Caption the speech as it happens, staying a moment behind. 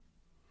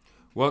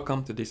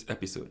Welcome to this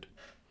episode.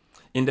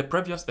 In the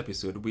previous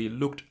episode, we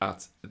looked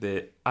at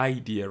the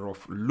idea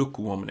of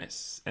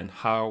lukewarmness and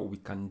how we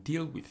can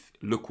deal with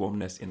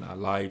lukewarmness in our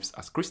lives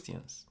as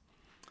Christians.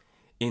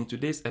 In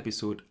today's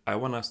episode, I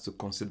want us to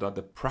consider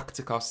the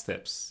practical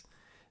steps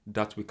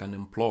that we can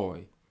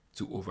employ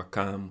to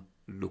overcome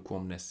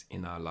lukewarmness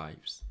in our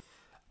lives.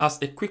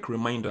 As a quick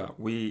reminder,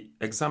 we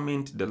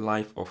examined the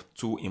life of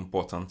two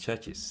important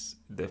churches,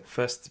 the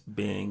first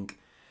being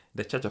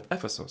the Church of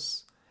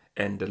Ephesus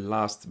and the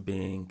last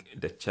being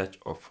the Church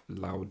of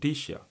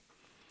Laodicea.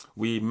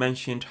 We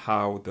mentioned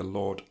how the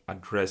Lord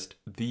addressed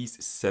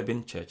these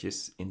seven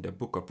churches in the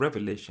book of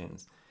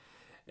Revelations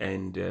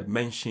and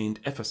mentioned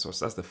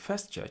Ephesus as the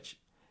first church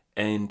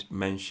and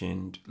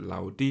mentioned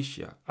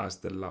Laodicea as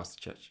the last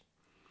church.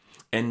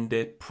 And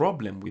the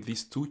problem with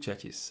these two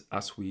churches,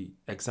 as we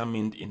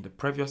examined in the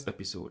previous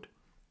episode,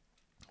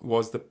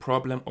 was the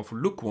problem of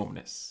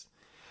lukewarmness.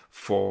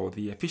 For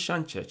the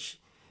Ephesian church,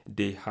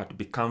 they had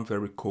become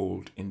very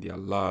cold in their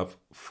love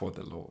for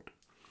the Lord.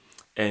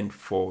 And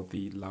for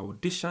the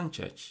Laodicean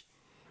church,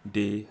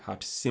 they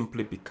had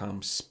simply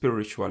become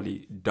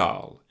spiritually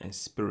dull and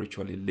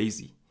spiritually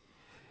lazy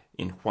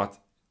in what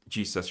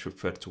Jesus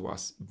referred to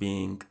as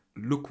being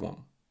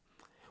lukewarm.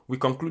 We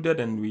concluded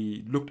and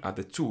we looked at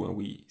the two and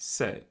we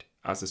said,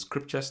 as the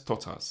scriptures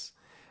taught us,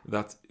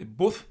 that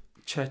both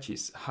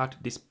churches had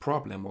this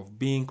problem of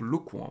being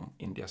lukewarm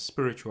in their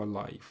spiritual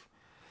life,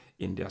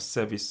 in their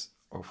service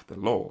of the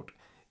Lord,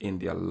 in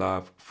their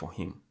love for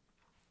Him.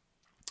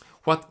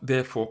 What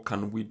therefore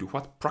can we do?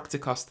 What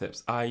practical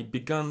steps? I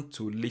began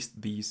to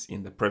list these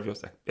in the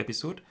previous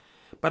episode,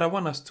 but I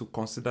want us to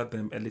consider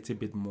them a little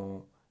bit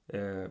more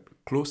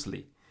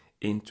closely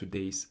in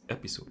today's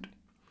episode.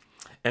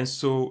 And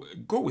so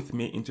go with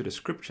me into the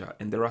scripture,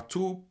 and there are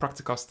two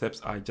practical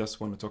steps I just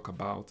want to talk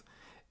about,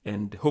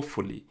 and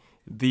hopefully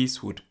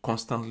these would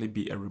constantly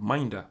be a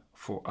reminder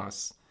for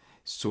us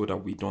so that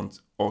we don't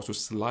also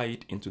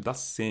slide into that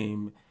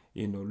same,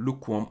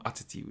 lukewarm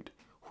attitude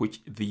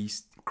which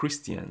these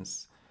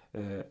Christians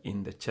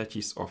in the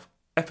churches of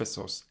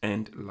Ephesus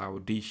and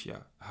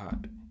Laodicea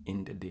had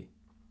in the day.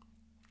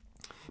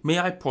 May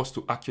I pause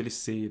to actually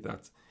say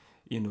that,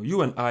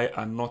 you and I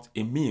are not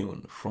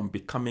immune from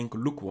becoming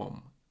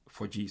lukewarm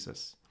for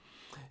Jesus.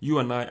 You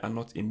and I are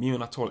not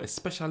immune at all,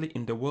 especially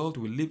in the world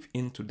we live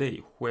in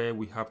today, where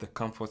we have the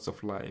comforts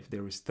of life.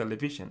 There is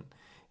television,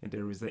 and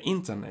there is the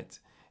internet,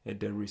 and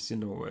there is,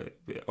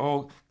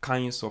 all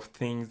kinds of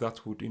things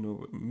that would,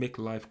 make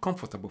life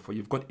comfortable for you.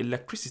 You've got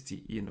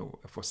electricity,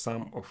 for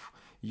some of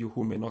you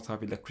who may not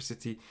have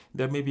electricity.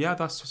 There may be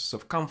other sources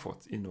of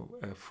comfort,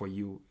 for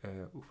you,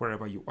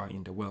 wherever you are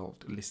in the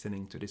world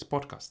listening to this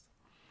podcast.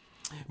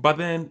 But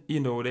then,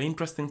 the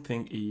interesting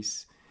thing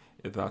is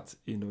that,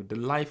 the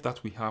life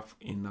that we have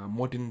in our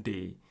modern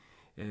day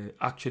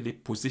actually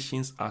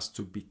positions us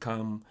to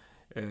become,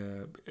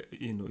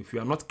 if we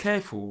are not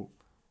careful,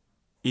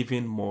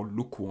 even more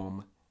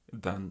lukewarm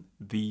than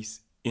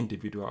these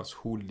individuals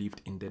who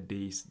lived in the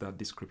days that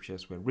the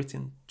scriptures were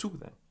written to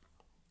them.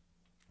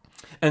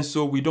 And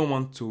so we don't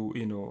want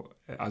to,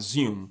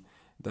 assume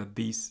that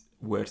these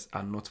words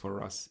are not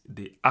for us.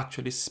 They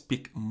actually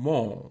speak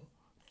more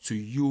to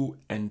you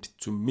and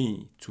to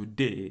me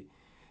today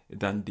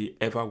than they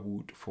ever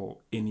would for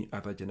any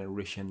other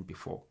generation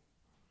before.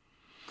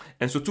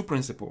 And so two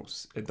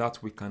principles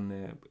that we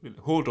can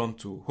hold on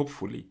to,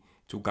 hopefully,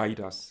 to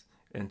guide us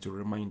and to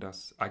remind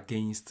us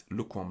against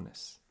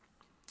lukewarmness.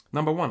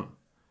 Number one,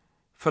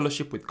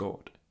 fellowship with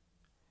God.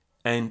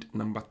 And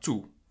number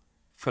two,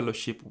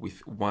 fellowship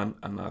with one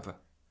another.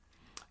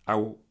 I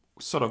will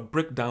sort of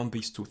break down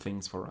these two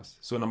things for us.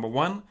 So number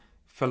one,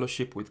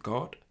 fellowship with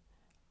God.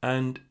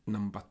 And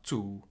number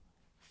two,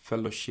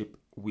 fellowship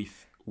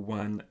with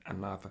one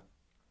another.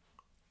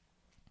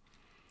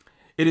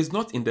 It is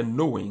not in the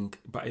knowing,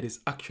 but it is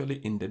actually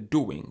in the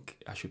doing,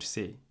 I should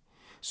say.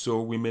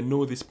 So we may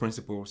know these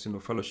principles,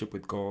 fellowship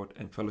with God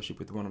and fellowship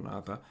with one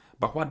another.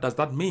 But what does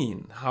that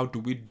mean? How do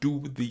we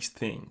do these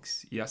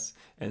things? Yes.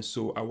 And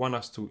so I want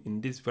us to, in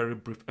this very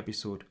brief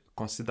episode,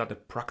 consider the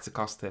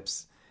practical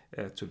steps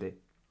today.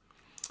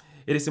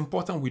 It is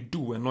important we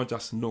do and not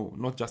just know,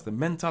 not just the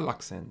mental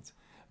accent,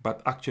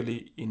 but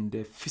actually in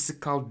the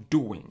physical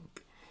doing.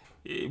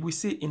 We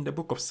see in the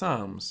book of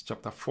Psalms,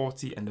 chapter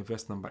 40 and the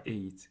verse number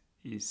 8,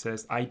 it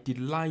says, I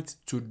delight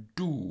to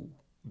do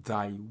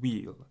thy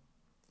will,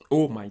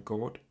 O my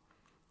God.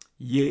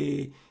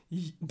 Yea,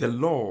 the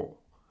law,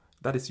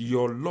 that is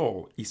your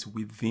law, is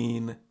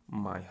within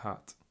my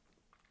heart.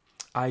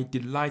 I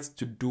delight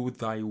to do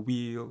thy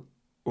will,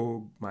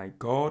 O my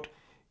God.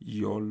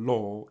 Your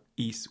law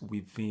is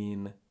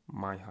within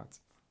my heart.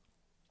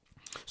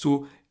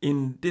 So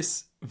in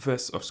this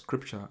verse of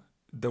scripture,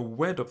 the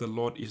word of the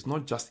Lord is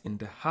not just in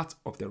the heart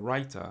of the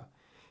writer.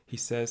 He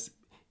says,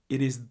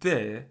 it is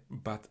there,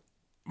 but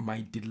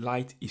my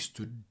delight is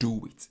to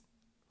do it.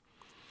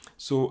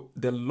 So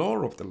the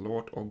law of the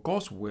Lord, or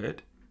God's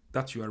word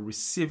that you are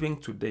receiving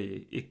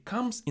today, it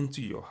comes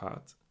into your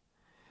heart,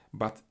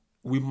 but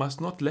we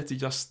must not let it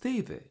just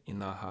stay there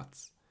in our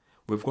hearts.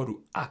 We've got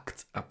to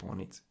act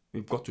upon it.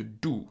 We've got to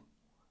do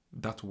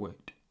that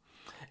word.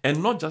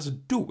 And not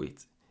just do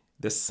it.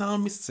 The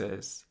psalmist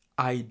says,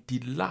 I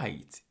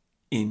delight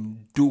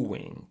in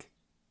doing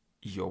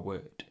your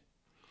word.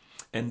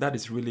 And that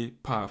is really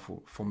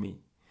powerful for me.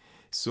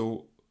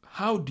 So,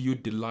 how do you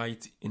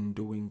delight in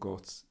doing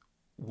God's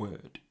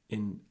word,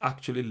 in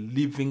actually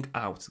living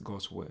out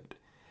God's word?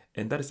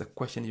 And that is a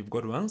question you've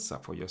got to answer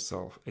for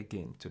yourself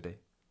again today.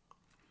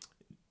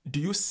 Do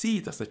you see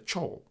it as a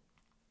chore?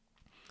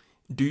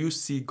 Do you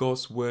see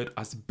God's word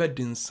as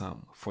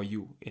burdensome for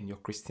you in your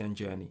Christian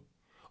journey?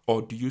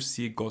 Or do you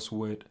see God's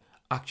word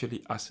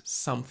actually as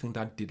something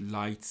that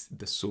delights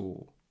the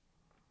soul?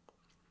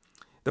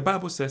 The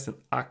Bible says in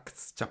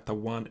Acts chapter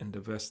 1 and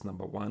the verse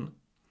number 1,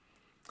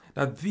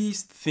 that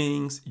these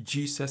things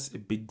Jesus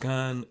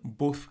began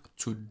both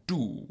to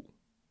do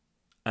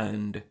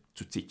and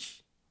to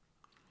teach.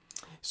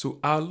 So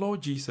our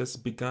Lord Jesus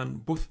began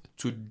both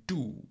to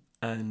do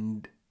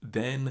and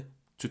then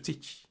to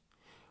teach.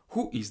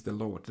 Who is the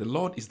Lord? The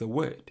Lord is the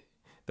Word.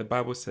 The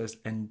Bible says,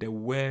 and the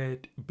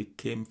Word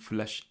became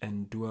flesh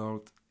and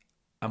dwelt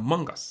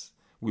among us.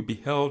 We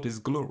beheld his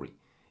glory,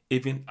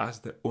 even as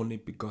the only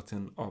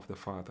begotten of the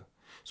Father.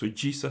 So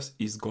Jesus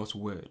is God's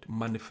word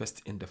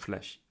manifest in the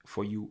flesh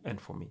for you and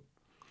for me.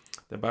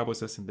 The Bible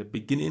says in the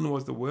beginning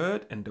was the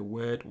Word, and the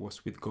Word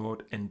was with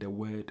God, and the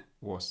Word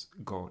was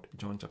God.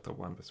 John chapter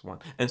 1 verse 1.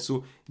 And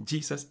so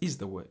Jesus is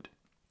the Word.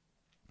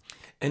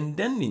 And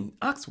then in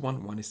Acts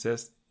 1:1 it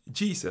says,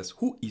 Jesus,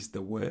 who is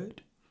the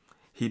Word,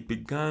 he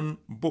began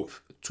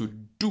both to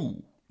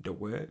do the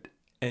word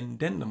and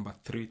then number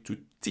 3 to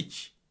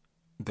teach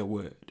the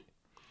word.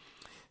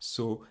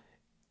 So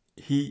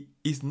he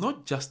is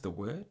not just the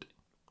word,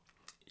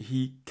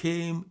 he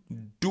came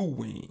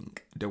doing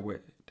the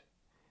word.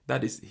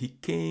 That is, he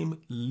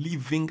came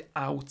living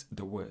out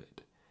the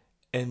word.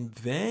 And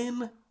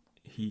then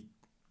he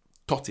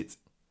taught it.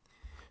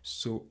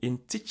 So in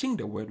teaching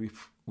the word,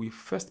 we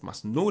first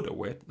must know the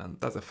word. And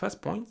that's the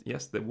first point.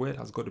 Yes, the word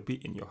has got to be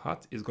in your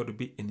heart. It's got to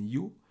be in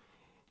you.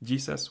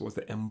 Jesus was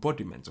the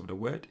embodiment of the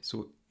word.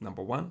 So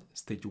number 1,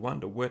 stage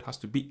 1, the word has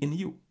to be in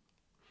you.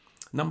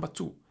 Number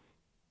 2,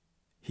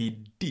 he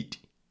did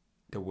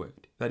the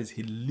word. That is,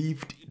 he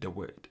lived the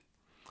word.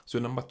 So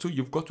number 2,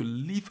 you've got to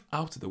live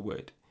out the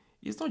word.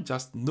 It's not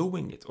just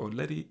knowing it or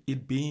letting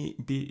it be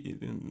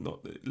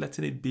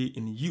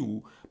in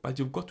you, but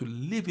you've got to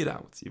live it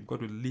out. You've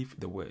got to live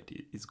the word.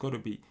 It's got to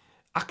be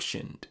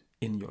actioned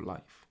in your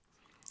life.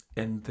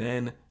 And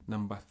then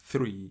number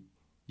 3,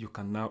 you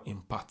can now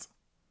impart.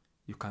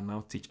 You can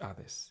now teach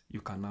others.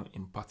 You can now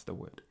impart the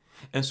word.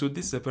 And so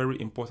this is a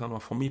very important one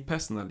for me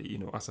personally,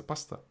 as a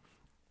pastor.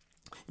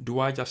 Do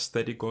I just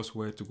study God's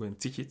word to go and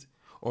teach it?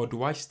 Or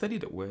do I study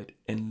the word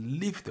and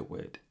live the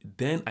word?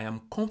 Then I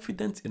am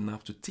confident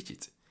enough to teach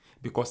it,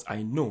 because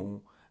I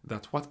know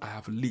that what I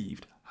have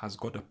lived has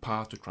got the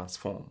power to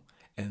transform,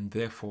 and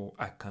therefore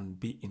I can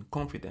be in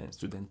confidence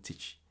to then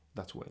teach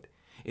that word.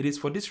 It is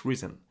for this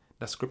reason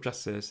that scripture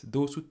says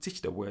those who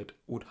teach the word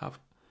would have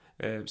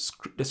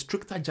the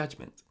stricter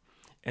judgment.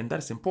 And that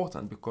is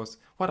important, because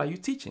what are you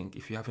teaching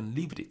if you haven't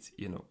lived it?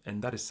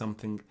 And that is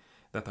something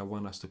that I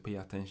want us to pay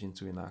attention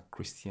to in our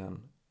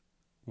Christian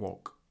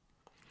walk.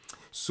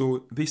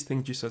 So this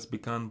thing Jesus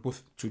began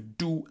both to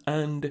do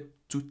and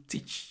to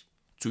teach.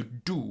 To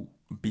do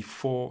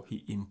before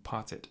he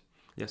imparted.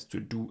 Yes, to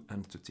do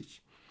and to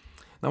teach.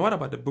 Now, what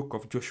about the book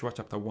of Joshua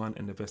chapter 1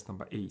 and the verse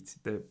number 8?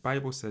 The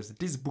Bible says,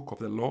 this book of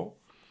the law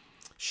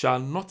shall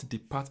not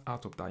depart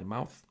out of thy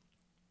mouth,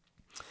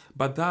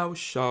 but thou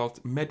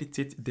shalt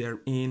meditate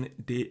therein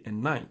day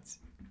and night,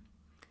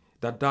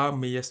 that thou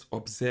mayest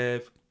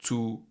observe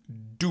to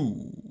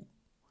do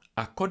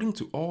according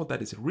to all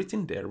that is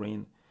written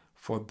therein,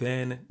 for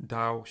then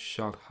thou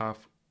shalt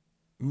have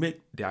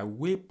made thy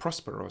way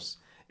prosperous,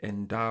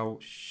 and thou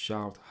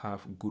shalt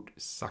have good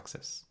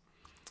success.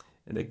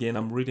 And again,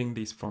 I'm reading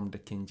this from the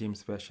King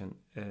James Version,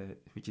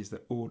 which is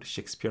the old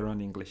Shakespearean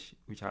English,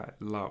 which I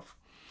love.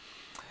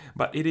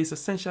 But it is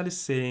essentially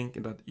saying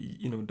that,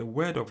 the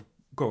word of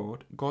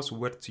God, God's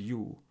word to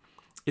you,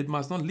 it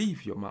must not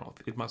leave your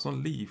mouth. It must not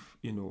leave,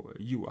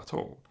 you at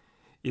all.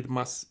 It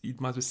must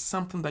be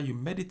something that you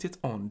meditate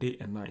on day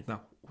and night.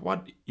 Now,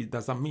 what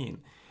does that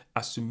mean?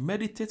 As you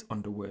meditate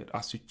on the word,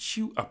 as you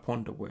chew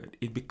upon the word,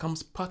 it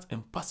becomes part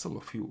and parcel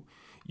of you.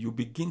 You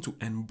begin to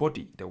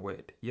embody the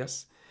word,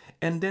 yes?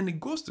 And then it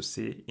goes to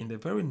say in the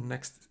very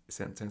next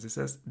sentence, it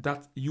says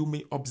that you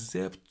may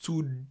observe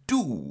to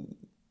do.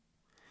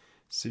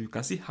 So you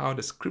can see how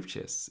the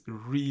scriptures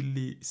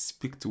really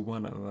speak to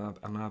one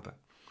another.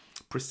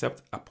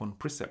 Precept upon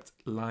precept,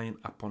 line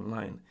upon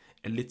line,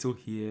 a little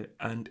here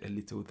and a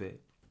little there.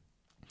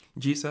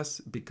 Jesus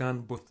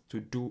began both to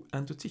do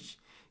and to teach.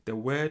 The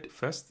word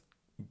first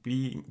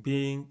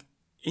being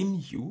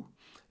in you,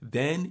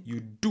 then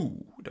you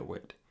do the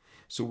word.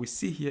 So we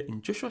see here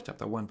in Joshua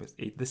chapter 1 verse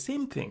 8, the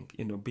same thing,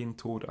 being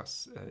told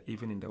us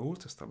even in the Old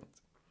Testament.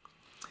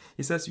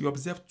 It says, you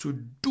observe to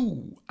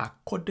do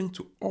according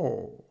to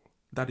all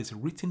that is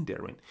written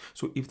therein.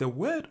 So if the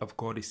word of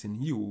God is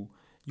in you,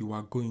 you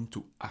are going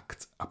to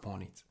act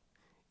upon it.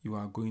 you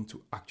are going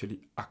to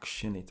actually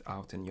action it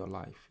out in your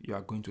life. You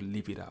are going to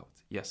live it out.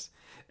 Yes.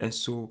 And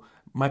so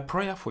my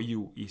prayer for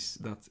you is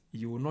that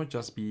you will not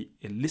just be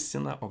a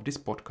listener of this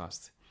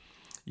podcast,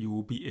 you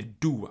will be a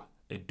doer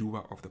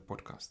of the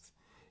podcast.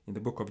 In the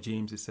book of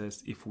James, it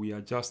says, if we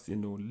are just,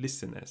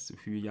 listeners,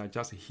 if we are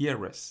just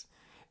hearers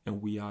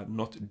and we are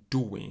not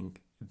doing,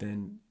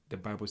 then the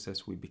Bible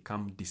says we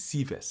become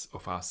deceivers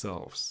of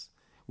ourselves.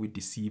 We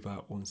deceive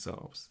our own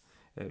selves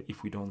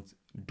if we don't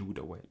do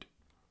the word.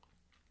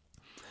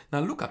 Now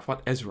look at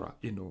what Ezra,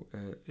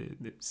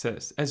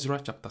 says.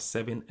 Ezra chapter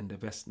 7 and the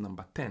verse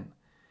number 10.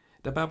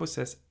 The Bible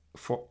says,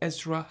 for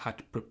Ezra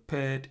had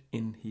prepared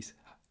in his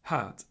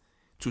heart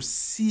to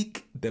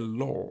seek the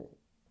law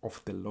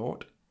of the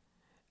Lord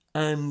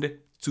and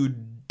to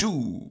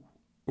do.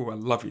 Oh, I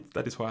love it.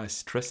 That is why I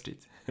stressed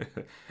it.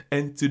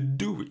 And to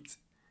do it.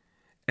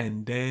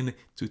 And then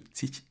to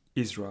teach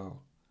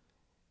Israel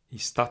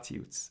his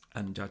statutes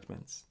and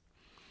judgments.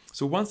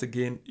 So once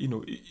again,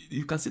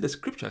 you can see the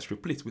scriptures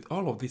replete with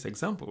all of these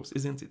examples,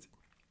 isn't it?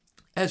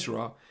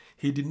 Ezra,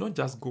 he did not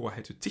just go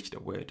ahead to teach the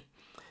word.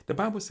 The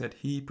Bible said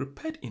he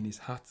prepared in his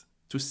heart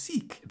to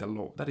seek the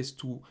law. That is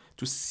to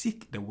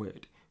seek the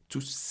word, to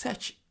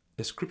search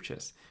the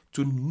scriptures,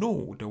 to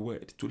know the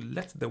word, to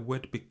let the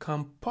word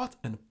become part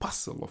and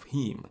parcel of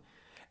him.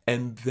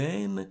 And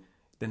then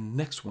the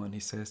next one,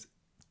 he says,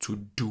 to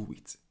do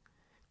it,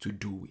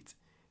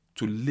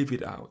 to live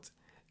it out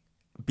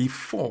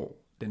before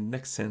the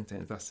next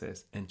sentence that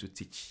says, and to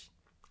teach.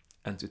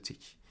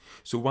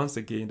 So once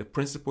again, the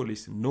principle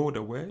is know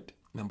the word,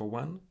 number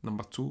one.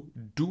 Number two,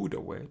 do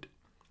the word.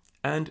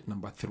 And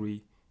number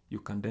three, you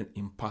can then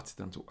impart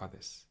it unto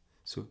others.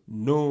 So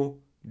know,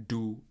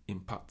 do,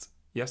 impart.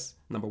 Yes,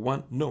 number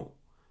one, know.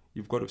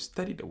 You've got to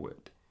study the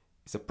word.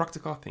 It's a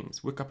practical thing.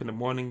 Wake up in the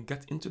morning,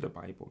 get into the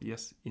Bible.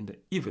 Yes, in the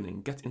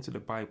evening, get into the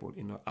Bible.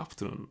 In the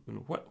afternoon,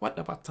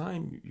 whatever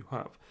time you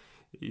have,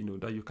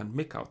 that you can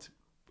make out.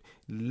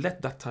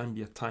 Let that time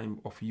be a time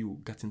of you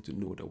getting to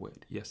know the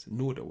word. Yes,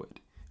 know the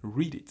word.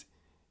 Read it.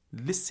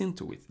 Listen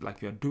to it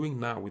like you are doing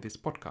now with this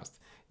podcast.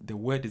 The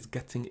word is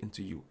getting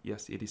into you.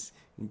 Yes, it is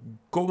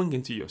going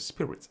into your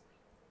spirit.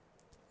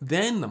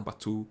 Then number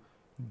two,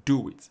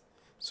 do it.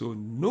 So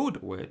know the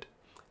word,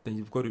 then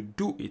you've got to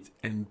do it,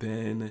 and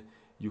then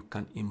you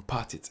can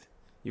impart it.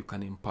 You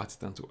can impart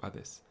it unto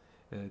others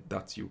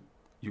that you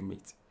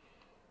meet.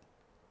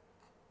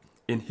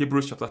 In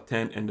Hebrews chapter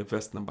 10 and the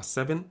verse number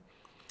 7,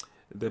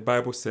 the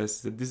Bible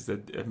says that this is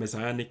a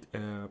messianic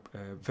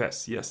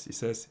verse. Yes, it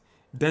says,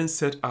 then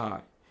said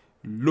I,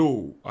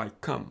 lo, I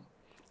come.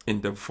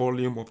 In the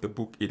volume of the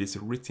book it is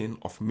written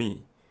of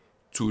me,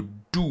 to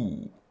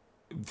do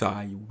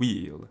thy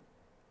will,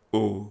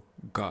 O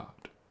God.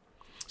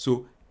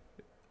 So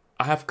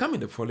I have come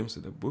in the volumes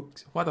of the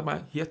book. What am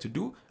I here to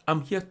do?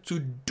 I'm here to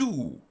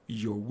do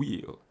your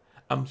will.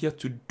 I'm here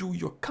to do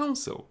your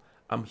counsel.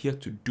 I'm here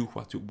to do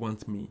what you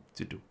want me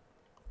to do.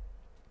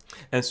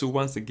 And so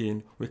once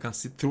again, we can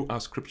see through our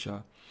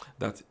scripture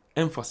that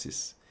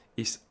emphasis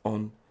is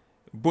on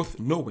both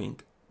knowing,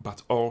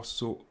 but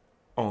also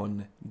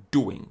on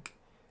doing,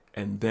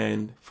 and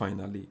then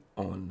finally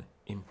on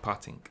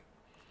imparting.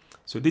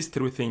 So these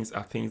three things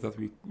are things that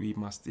we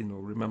must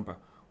remember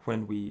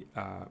when we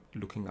are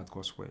looking at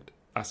God's word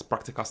as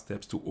practical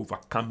steps to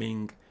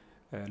overcoming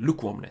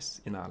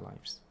lukewarmness in our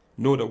lives.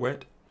 Know the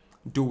word,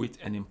 do it,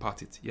 and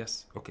impart it.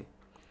 Yes? Okay.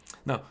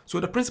 Now, so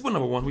the principle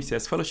number one, which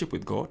says fellowship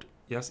with God,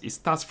 yes, it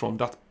starts from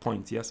that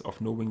point, yes, of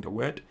knowing the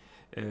word,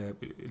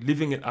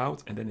 living it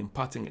out, and then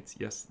imparting it.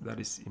 Yes, that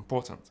is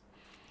important.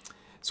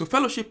 So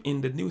fellowship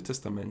in the New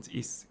Testament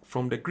is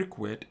from the Greek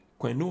word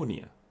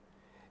koinonia,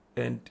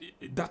 and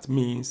that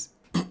means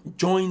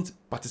joint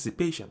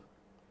participation.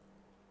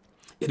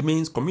 It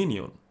means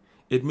communion.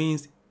 It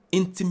means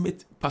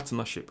intimate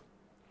partnership.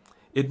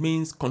 It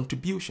means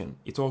contribution.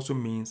 It also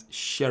means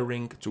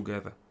sharing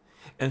together.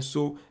 And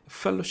so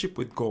fellowship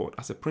with God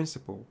as a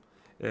principle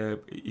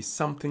is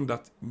something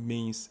that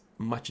means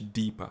much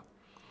deeper.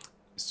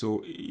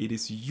 So it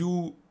is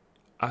you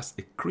as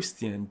a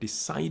Christian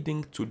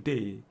deciding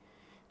today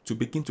to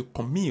begin to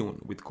commune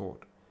with God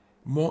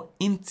more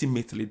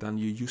intimately than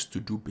you used to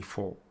do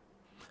before.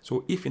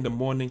 So if in the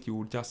morning you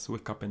will just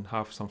wake up and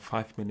have some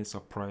 5 minutes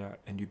of prayer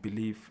and you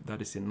believe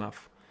that is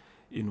enough,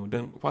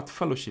 then what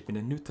fellowship in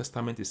the New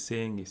Testament is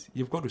saying is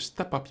you've got to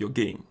step up your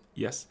game.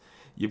 Yes,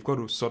 you've got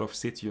to sort of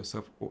say to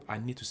yourself, oh, I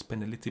need to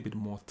spend a little bit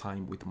more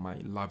time with my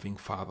loving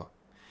Father.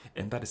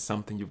 And that is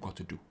something you've got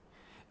to do.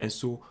 And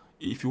so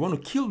if you want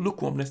to kill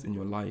lukewarmness in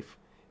your life,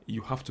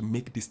 you have to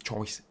make this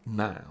choice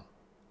now.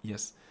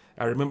 Yes,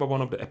 I remember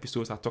one of the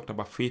episodes I talked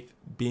about faith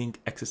being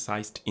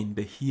exercised in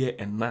the here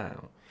and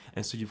now.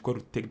 And so you've got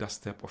to take that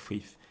step of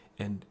faith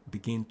and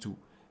begin to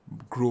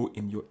grow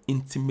in your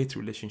intimate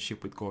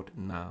relationship with God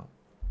now.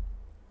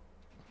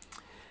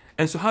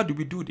 And so how do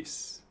we do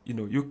this?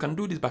 You can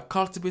do this by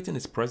cultivating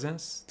His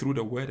presence through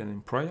the word and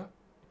in prayer.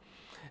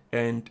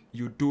 And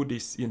you do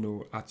this,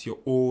 at your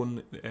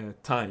own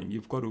time.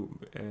 You've got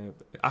to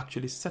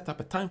actually set up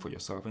a time for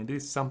yourself. And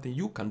this is something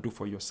you can do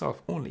for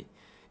yourself only.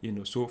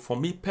 So for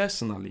me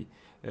personally,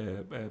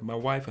 My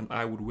wife and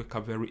I would wake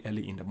up very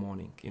early in the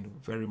morning,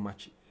 very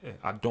much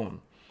at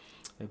dawn,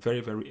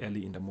 very, very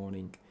early in the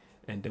morning,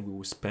 and then we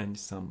would spend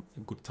some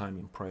good time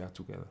in prayer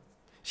together.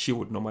 She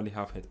would normally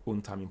have her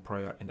own time in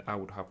prayer, and I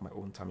would have my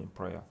own time in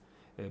prayer.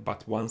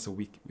 But once a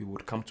week, we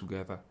would come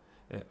together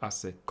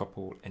as a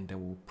couple, and then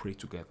we would pray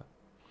together.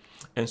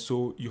 And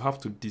so you have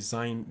to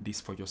design this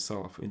for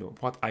yourself.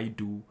 What I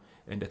do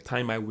and the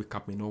time I wake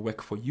up may not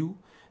work for you,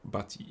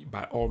 but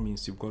by all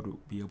means, you've got to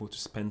be able to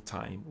spend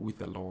time with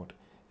the Lord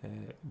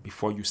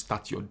before you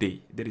start your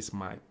day. That is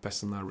my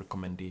personal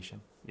recommendation.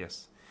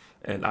 Yes.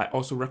 And I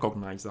also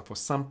recognize that for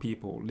some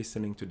people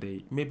listening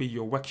today, maybe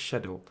your work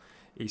schedule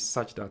is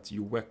such that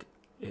you work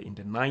in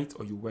the night,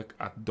 or you work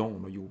at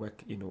dawn, or you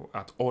work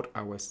at odd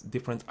hours,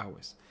 different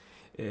hours.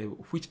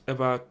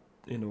 Whichever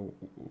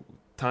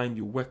time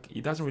you work,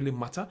 it doesn't really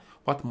matter.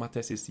 What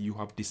matters is you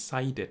have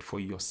decided for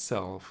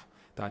yourself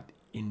that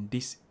in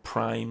this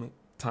prime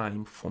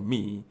time for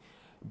me,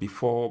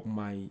 before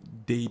my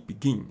day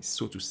begins,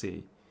 so to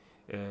say,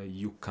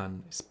 you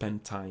can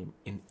spend time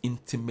in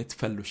intimate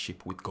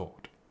fellowship with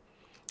God.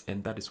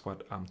 And that is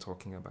what I'm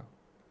talking about.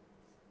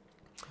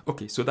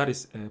 Okay, so that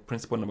is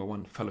principle number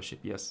 1, fellowship.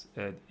 Yes,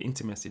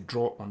 intimacy.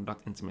 Draw on that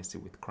intimacy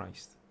with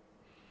Christ.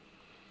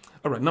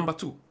 All right, number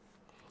 2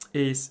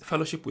 is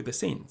fellowship with the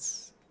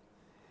saints.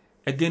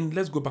 Again,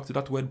 let's go back to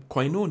that word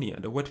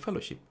koinonia, the word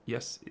fellowship.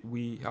 Yes,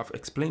 we have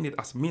explained it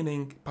as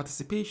meaning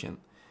participation.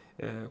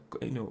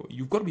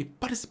 You've got to be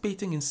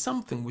participating in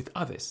something with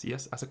others.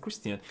 Yes, as a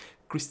Christian,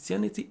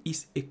 Christianity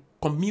is a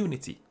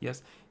community.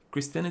 Yes,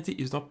 Christianity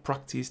is not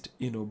practiced,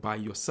 by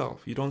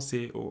yourself. You don't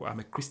say, "Oh, I'm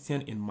a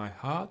Christian in my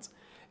heart,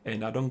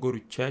 and I don't go to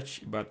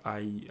church, but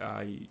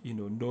I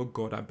know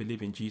God. I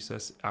believe in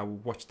Jesus. I will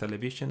watch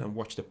television and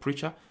watch the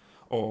preacher,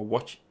 or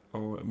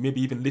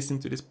maybe even listen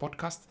to this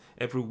podcast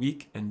every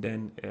week, and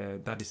then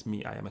that is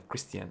me. I am a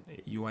Christian."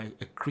 You are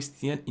a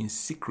Christian in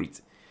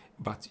secret,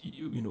 but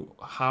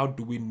how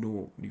do we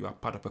know you are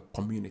part of a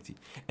community?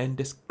 And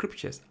the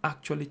scriptures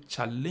actually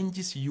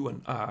challenges you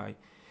and I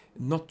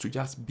not to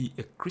just be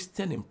a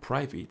Christian in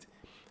private,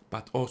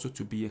 but also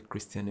to be a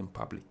Christian in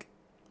public,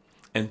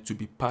 and to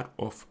be part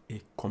of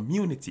a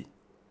community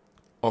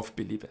of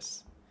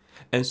believers.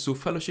 And so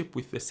fellowship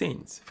with the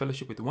saints,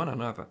 fellowship with one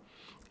another,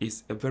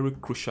 is a very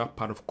crucial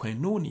part of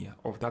koinonia,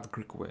 of that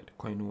Greek word,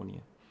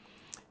 koinonia.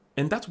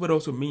 And that word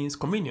also means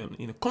communion,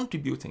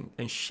 contributing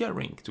and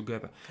sharing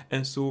together.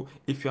 And so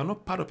if you are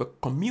not part of a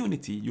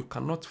community, you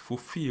cannot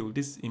fulfill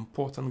this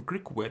important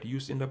Greek word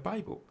used in the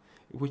Bible,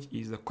 which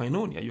is the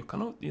koinonia. You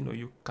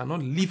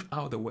cannot live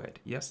out the word.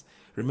 Yes,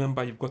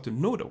 remember, you've got to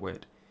know the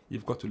word,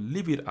 you've got to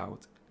live it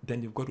out,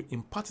 then you've got to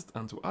impart it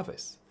unto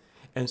others.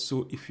 And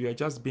so if you are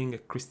just being a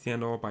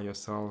Christian all by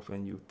yourself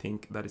and you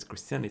think that is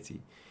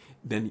Christianity,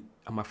 then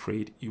I'm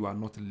afraid you are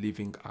not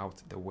living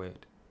out the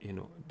word,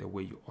 the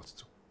way you ought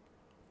to.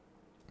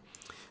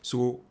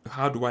 So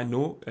how do I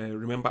know?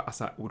 Remember,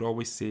 as I would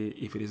always say,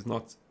 if it is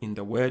not in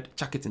the word,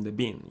 chuck it in the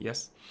bin.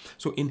 Yes.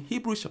 So in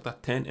Hebrews chapter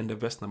 10 and the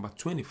verse number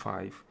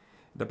 25,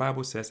 the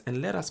Bible says,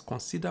 "And let us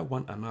consider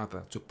one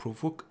another to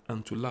provoke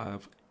unto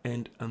love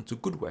and unto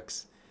good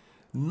works,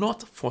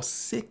 not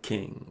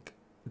forsaking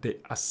the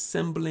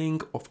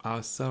assembling of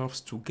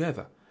ourselves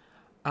together,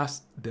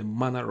 as the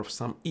manner of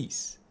some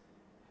is,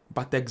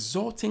 but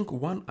exhorting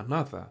one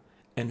another,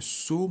 and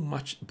so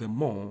much the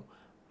more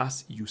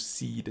as you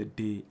see the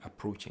day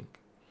approaching."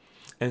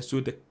 And so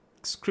the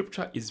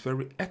scripture is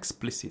very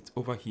explicit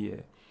over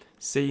here,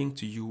 saying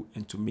to you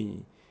and to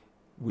me,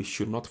 we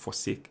should not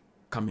forsake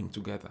coming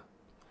together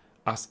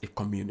as a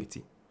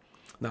community.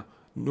 Now,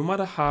 no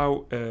matter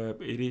how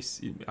it is,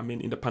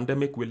 in the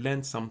pandemic, we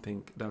learned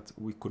something, that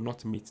we could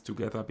not meet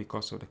together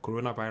because of the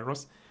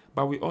coronavirus,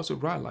 but we also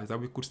realized that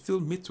we could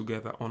still meet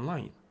together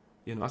online,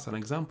 as an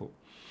example.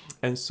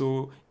 And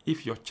so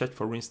if your church,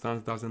 for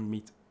instance, doesn't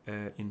meet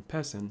in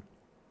person,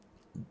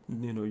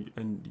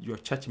 and your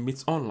church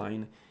meets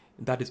online,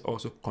 that is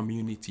also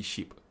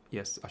communityship.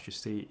 Yes, I should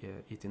say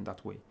it in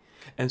that way.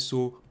 And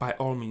so by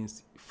all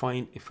means,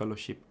 find a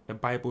fellowship, a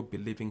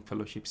Bible-believing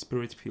fellowship,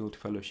 spirit-filled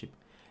fellowship,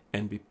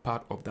 and be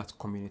part of that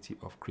community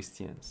of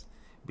Christians,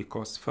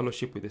 because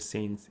fellowship with the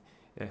saints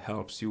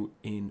helps you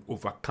in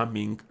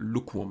overcoming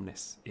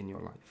lukewarmness in your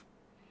life.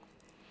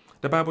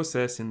 The Bible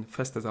says in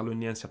 1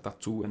 Thessalonians chapter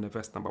 2 and the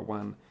verse number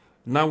 1,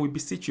 "Now we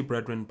beseech you,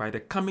 brethren, by the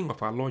coming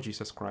of our Lord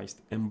Jesus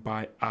Christ, and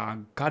by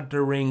our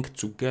gathering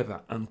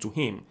together unto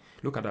him."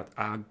 Look at that,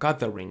 our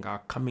gathering, our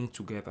coming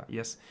together.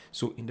 Yes,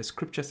 so in the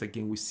scriptures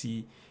again, we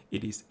see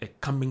it is a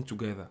coming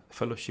together,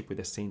 fellowship with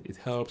the saints. It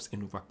helps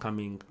in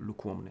overcoming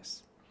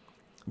lukewarmness.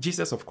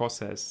 Jesus, of course,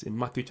 says in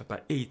Matthew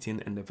chapter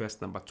 18 and the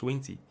verse number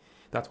 20,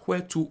 that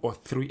where 2 or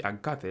 3 are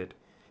gathered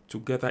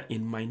together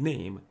in my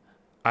name,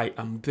 I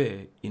am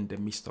there in the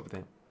midst of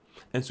them.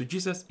 And so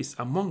Jesus is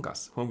among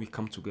us when we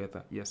come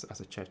together, yes, as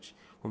a church.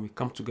 When we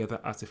come together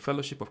as a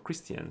fellowship of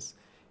Christians,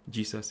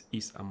 Jesus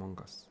is among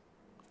us.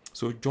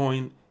 So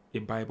join a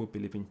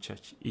Bible-believing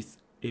church. It's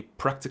a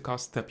practical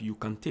step you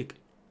can take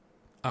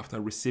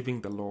after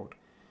receiving the Lord,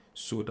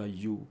 so that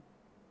you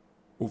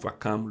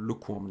overcome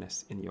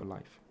lukewarmness in your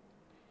life.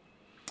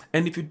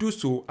 And if you do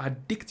so,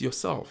 addict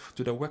yourself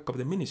to the work of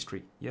the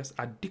ministry. Yes,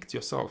 addict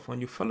yourself. When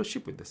you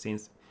fellowship with the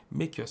saints,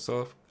 make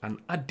yourself an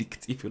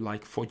addict, if you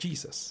like, for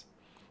Jesus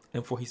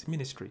and for his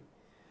ministry.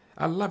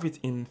 I love it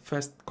in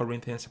 1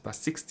 Corinthians chapter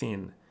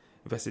 16,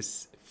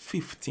 verses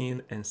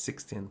 15 and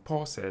 16.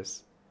 Paul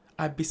says,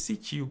 I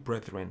beseech you,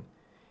 brethren,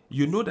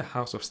 you know the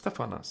house of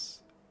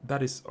Stephanas,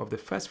 that is of the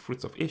first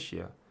fruits of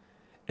Asia,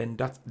 and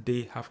that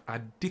they have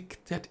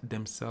addicted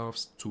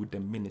themselves to the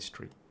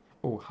ministry.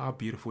 Oh, how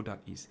beautiful that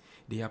is.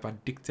 They have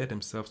addicted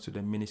themselves to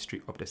the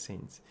ministry of the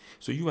saints.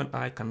 So you and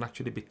I can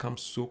actually become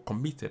so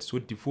committed, so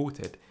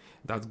devoted,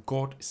 that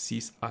God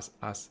sees us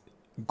as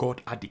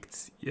God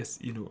addicts. Yes,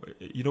 you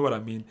know what I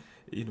mean.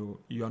 You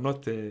are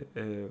not.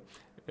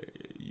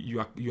 You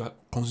are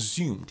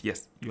consumed.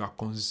 Yes, you are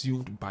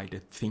consumed by the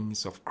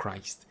things of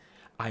Christ.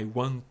 I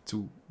want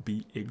to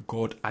be a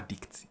God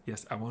addict.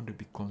 Yes, I want to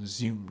be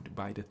consumed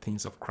by the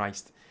things of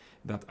Christ,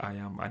 that I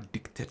am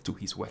addicted to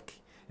his work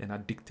and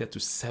addicted to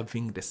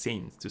serving the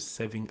saints, to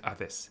serving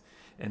others.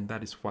 And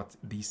that is what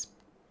these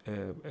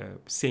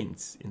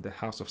saints in the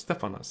house of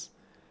Stephanas,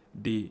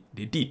 they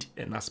did,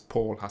 and as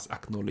Paul has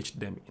acknowledged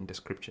them in the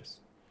scriptures.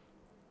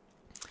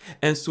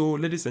 And so,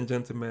 ladies and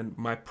gentlemen,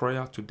 my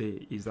prayer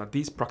today is that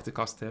these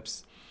practical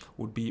steps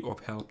would be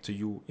of help to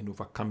you in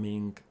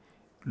overcoming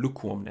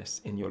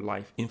lukewarmness in your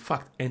life. In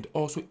fact, and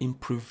also in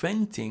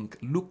preventing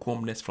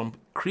lukewarmness from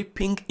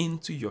creeping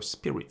into your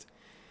spirit.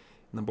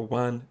 Number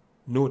one,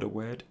 know the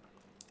word,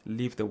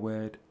 live the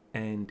word,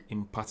 and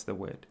impart the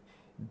word.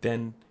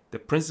 Then the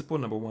principle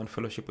number one,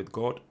 fellowship with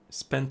God,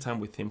 spend time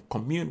with him,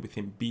 commune with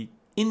him, be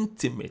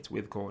intimate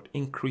with God,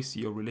 increase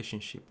your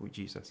relationship with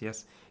Jesus.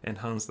 Yes,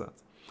 enhance that.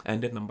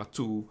 And then number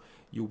two,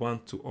 you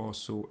want to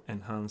also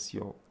enhance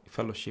your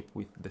fellowship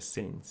with the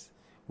saints,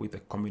 with the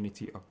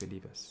community of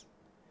believers.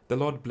 The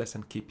Lord bless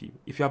and keep you.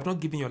 If you have not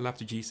given your life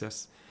to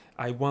Jesus,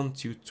 I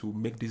want you to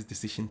make this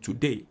decision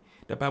today.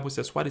 The Bible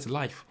says, what is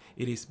life?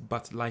 It is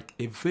but like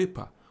a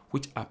vapor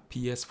which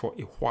appears for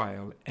a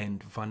while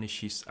and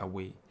vanishes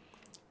away.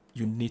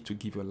 You need to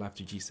give your life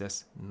to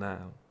Jesus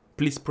now.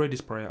 Please pray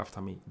this prayer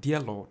after me.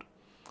 Dear Lord,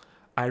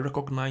 I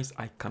recognize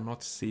I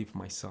cannot save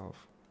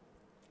myself.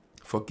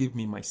 Forgive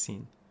me my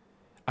sin.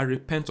 I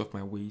repent of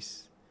my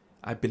ways.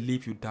 I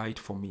believe you died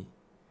for me.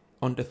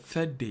 On the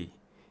third day,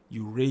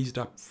 you raised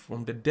up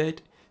from the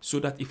dead, so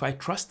that if I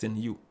trust in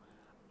you,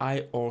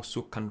 I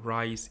also can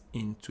rise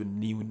into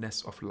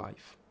newness of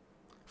life.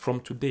 From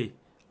today,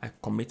 I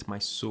commit my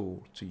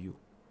soul to you.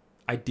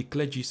 I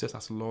declare Jesus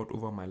as Lord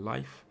over my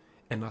life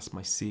and as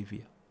my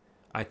Savior.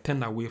 I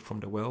turn away from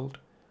the world.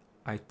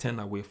 I turn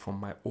away from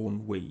my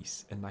own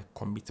ways, and I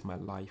commit my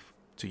life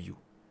to you.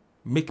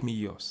 Make me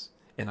yours,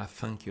 and I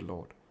thank you,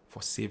 Lord,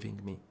 for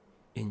saving me.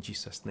 In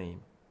Jesus'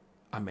 name,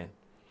 amen.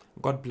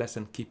 God bless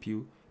and keep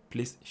you.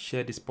 Please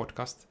share this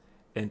podcast,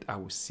 and I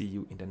will see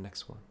you in the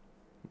next one.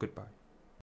 Goodbye.